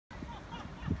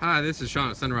Hi, this is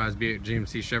Sean at Sunrise Buick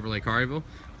GMC Chevrolet Collierville.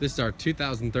 This is our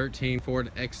 2013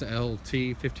 Ford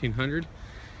XLT 1500.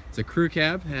 It's a crew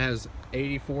cab. It has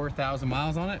 84,000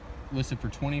 miles on it. Listed for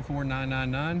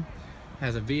 $24,999.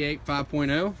 Has a V8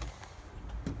 5.0.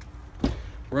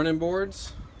 Running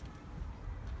boards.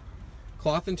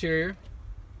 Cloth interior.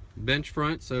 Bench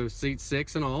front, so seats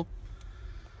 6 and all.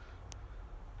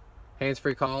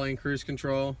 Hands-free calling, cruise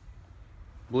control,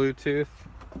 Bluetooth,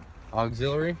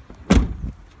 auxiliary.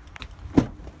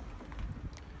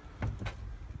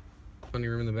 Plenty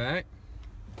of room in the back.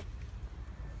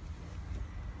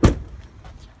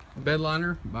 Bed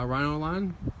liner by Rhino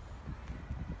Line.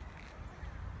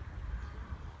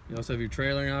 You also have your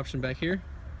trailering option back here.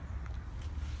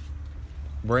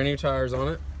 Brand new tires on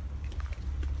it,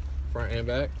 front and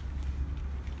back.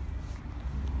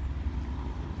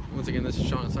 Once again, this is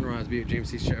Sean at Sunrise Buick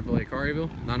GMC Chevrolet Collierville,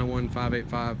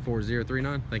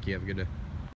 901-585-4039. Thank you. Have a good day.